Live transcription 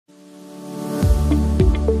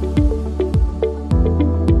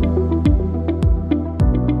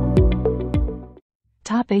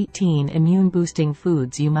Top 18 Immune-Boosting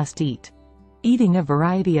Foods You Must Eat. Eating a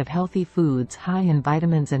variety of healthy foods high in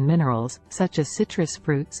vitamins and minerals, such as citrus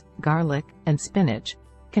fruits, garlic, and spinach,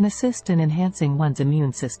 can assist in enhancing one's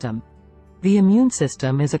immune system. The immune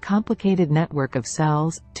system is a complicated network of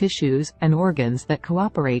cells, tissues, and organs that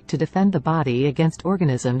cooperate to defend the body against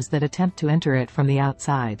organisms that attempt to enter it from the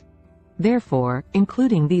outside. Therefore,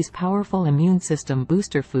 including these powerful immune system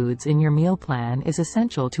booster foods in your meal plan is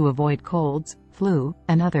essential to avoid colds, flu,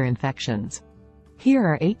 and other infections. Here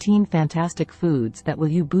are 18 fantastic foods that will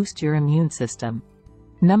you boost your immune system.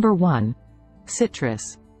 Number 1.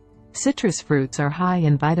 Citrus. Citrus fruits are high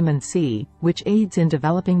in vitamin C, which aids in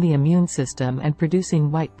developing the immune system and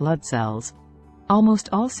producing white blood cells. Almost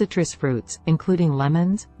all citrus fruits, including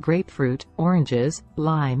lemons, grapefruit, oranges,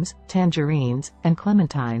 limes, tangerines, and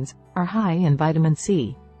clementines, are high in vitamin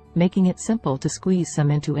C, making it simple to squeeze some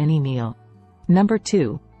into any meal. Number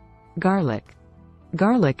 2. Garlic.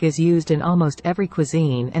 Garlic is used in almost every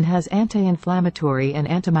cuisine and has anti-inflammatory and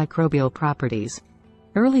antimicrobial properties.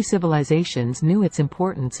 Early civilizations knew its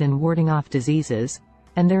importance in warding off diseases,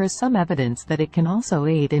 and there is some evidence that it can also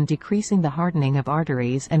aid in decreasing the hardening of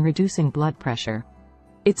arteries and reducing blood pressure.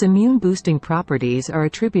 Its immune-boosting properties are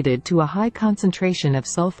attributed to a high concentration of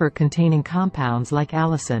sulfur-containing compounds like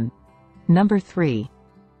allicin. Number 3.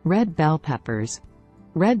 Red bell peppers.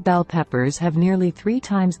 Red bell peppers have nearly 3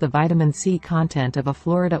 times the vitamin C content of a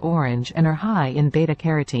Florida orange and are high in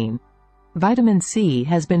beta-carotene. Vitamin C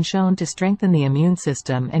has been shown to strengthen the immune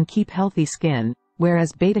system and keep healthy skin,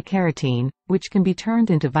 whereas beta-carotene, which can be turned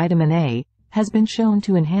into vitamin A, has been shown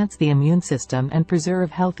to enhance the immune system and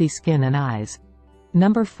preserve healthy skin and eyes.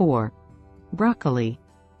 Number 4. Broccoli.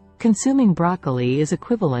 Consuming broccoli is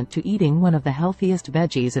equivalent to eating one of the healthiest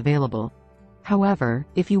veggies available. However,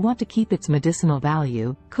 if you want to keep its medicinal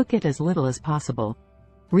value, cook it as little as possible.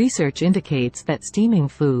 Research indicates that steaming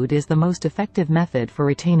food is the most effective method for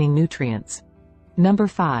retaining nutrients. Number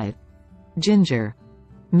 5. Ginger.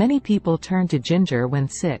 Many people turn to ginger when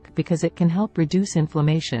sick because it can help reduce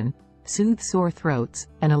inflammation, soothe sore throats,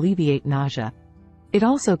 and alleviate nausea. It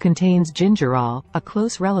also contains gingerol, a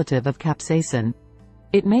close relative of capsaicin.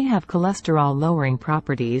 It may have cholesterol-lowering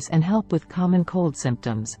properties and help with common cold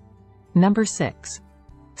symptoms. Number 6.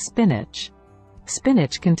 Spinach.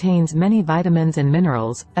 Spinach contains many vitamins and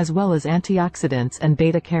minerals, as well as antioxidants and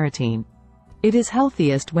beta-carotene. It is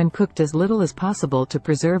healthiest when cooked as little as possible to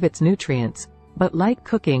preserve its nutrients, but light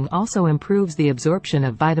cooking also improves the absorption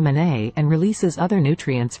of vitamin A and releases other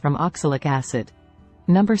nutrients from oxalic acid.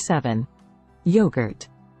 Number 7. Yogurt.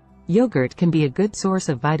 Yogurt can be a good source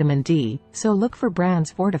of vitamin D, so look for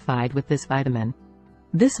brands fortified with this vitamin.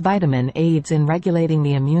 This vitamin aids in regulating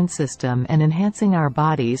the immune system and enhancing our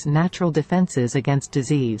body's natural defenses against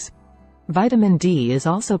disease. Vitamin D is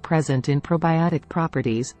also present in probiotic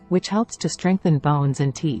properties, which helps to strengthen bones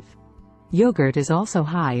and teeth. Yogurt is also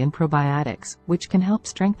high in probiotics, which can help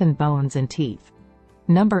strengthen bones and teeth.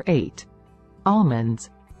 Number 8. Almonds.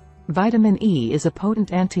 Vitamin E is a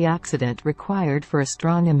potent antioxidant required for a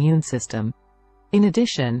strong immune system. In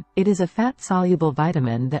addition, it is a fat-soluble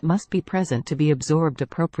vitamin that must be present to be absorbed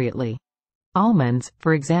appropriately. Almonds,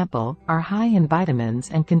 for example, are high in vitamins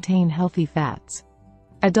and contain healthy fats.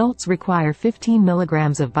 Adults require 15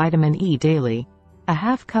 milligrams of vitamin E daily. A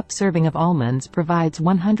half-cup serving of almonds provides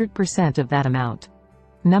 100% of that amount.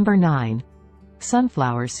 Number 9.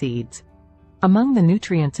 Sunflower seeds. Among the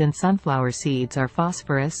nutrients in sunflower seeds are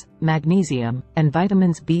phosphorus, magnesium, and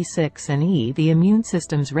vitamins B6 and E. The immune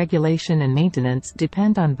system's regulation and maintenance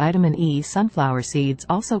depend on vitamin E. Sunflower seeds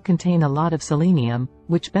also contain a lot of selenium,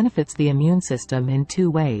 which benefits the immune system in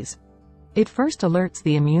 2 ways. It first alerts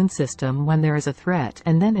the immune system when there is a threat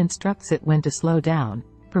and then instructs it when to slow down,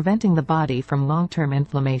 preventing the body from long-term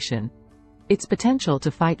inflammation. Its potential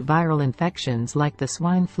to fight viral infections like the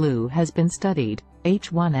swine flu has been studied.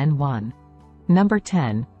 H1N1. Number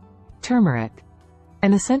 10. Turmeric.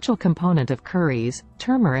 An essential component of curries,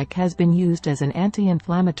 turmeric has been used as an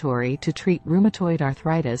anti-inflammatory to treat rheumatoid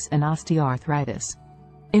arthritis and osteoarthritis.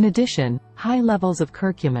 In addition, high levels of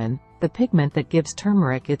curcumin, the pigment that gives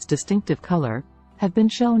turmeric its distinctive color, have been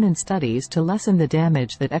shown in studies to lessen the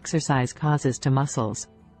damage that exercise causes to muscles.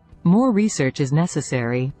 More research is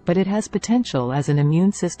necessary, but it has potential as an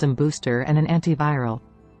immune system booster and an antiviral.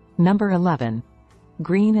 Number 11.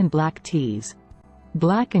 Green and black teas.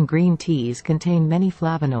 Black and green teas contain many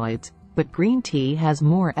flavonoids, but green tea has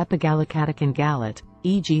more epigallocatechin gallate,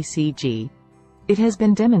 EGCG. It has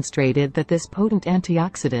been demonstrated that this potent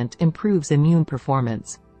antioxidant improves immune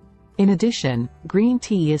performance. In addition, green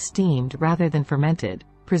tea is steamed rather than fermented,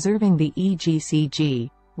 preserving the EGCG,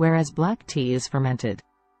 whereas black tea is fermented.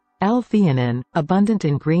 L-theanine, abundant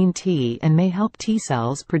in green tea and may help T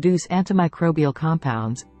cells produce antimicrobial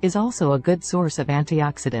compounds, is also a good source of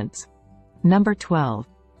antioxidants. Number 12.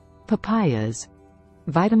 Papayas.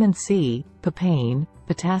 Vitamin C, papain,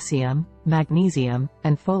 potassium, magnesium,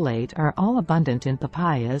 and folate are all abundant in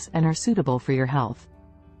papayas and are suitable for your health.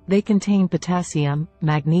 They contain potassium,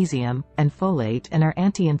 magnesium, and folate and are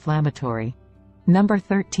anti-inflammatory. Number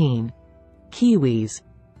 13. Kiwis.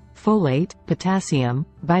 Folate, potassium,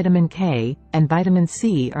 vitamin K, and vitamin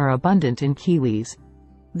C are abundant in kiwis.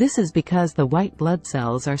 This is because the white blood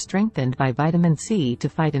cells are strengthened by vitamin C to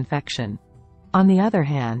fight infection. On the other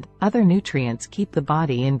hand, other nutrients keep the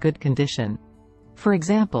body in good condition. For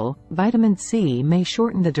example, vitamin C may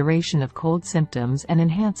shorten the duration of cold symptoms and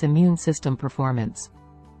enhance immune system performance.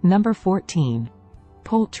 Number 14.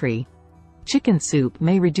 Poultry. Chicken soup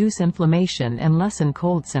may reduce inflammation and lessen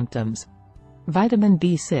cold symptoms. Vitamin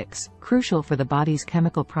B6, crucial for the body's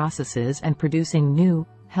chemical processes and producing new,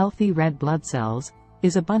 healthy red blood cells,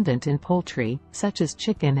 is abundant in poultry, such as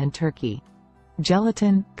chicken and turkey.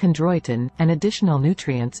 Gelatin, chondroitin, and additional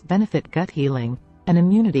nutrients benefit gut healing, and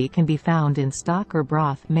immunity can be found in stock or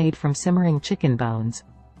broth made from simmering chicken bones.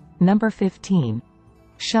 Number 15.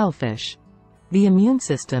 Shellfish. The immune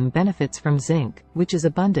system benefits from zinc, which is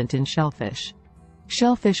abundant in shellfish.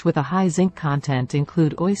 Shellfish with a high zinc content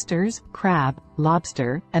include oysters, crab,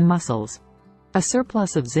 lobster, and mussels. A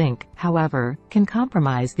surplus of zinc, however, can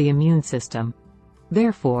compromise the immune system.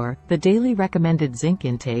 Therefore, the daily recommended zinc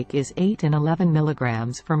intake is 8 and 11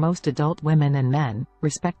 milligrams for most adult women and men,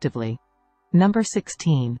 respectively. Number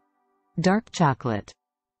 16. Dark chocolate.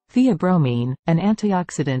 Theobromine, an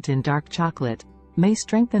antioxidant in dark chocolate, may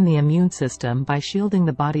strengthen the immune system by shielding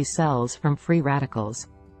the body's cells from free radicals.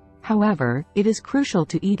 However, it is crucial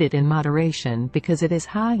to eat it in moderation because it is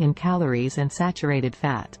high in calories and saturated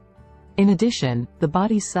fat. In addition, the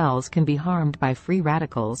body's cells can be harmed by free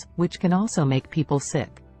radicals, which can also make people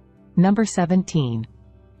sick. Number 17.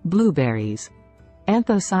 Blueberries.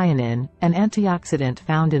 Anthocyanin, an antioxidant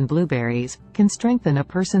found in blueberries, can strengthen a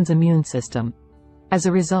person's immune system. As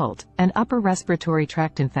a result, an upper respiratory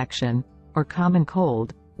tract infection, or common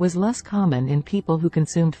cold, was less common in people who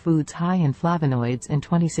consumed foods high in flavonoids in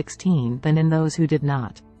 2016 than in those who did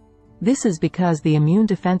not. This is because the immune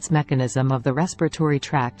defense mechanism of the respiratory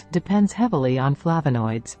tract depends heavily on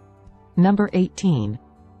flavonoids. Number 18.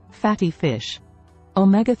 Fatty fish.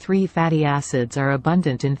 Omega-3 fatty acids are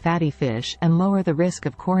abundant in fatty fish and lower the risk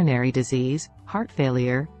of coronary disease, heart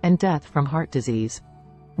failure, and death from heart disease.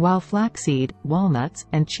 While flaxseed, walnuts,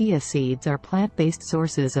 and chia seeds are plant-based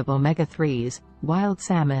sources of omega-3s, wild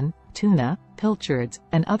salmon, tuna, pilchards,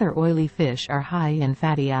 and other oily fish are high in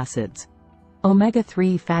fatty acids.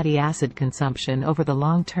 Omega-3 fatty acid consumption over the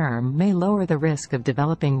long term may lower the risk of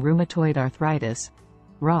developing rheumatoid arthritis,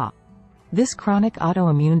 RA. This chronic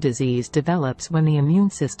autoimmune disease develops when the immune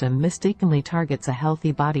system mistakenly targets a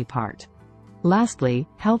healthy body part. Lastly,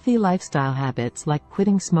 healthy lifestyle habits like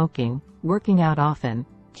quitting smoking, working out often,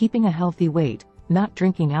 keeping a healthy weight, not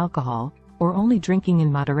drinking alcohol, or only drinking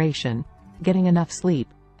in moderation, getting enough sleep,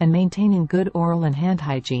 and maintaining good oral and hand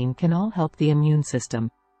hygiene can all help the immune system.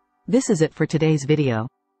 This is it for today's video.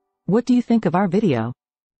 What do you think of our video?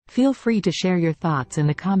 Feel free to share your thoughts in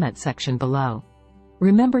the comment section below.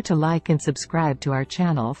 Remember to like and subscribe to our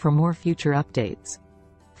channel for more future updates.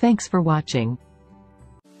 Thanks for watching.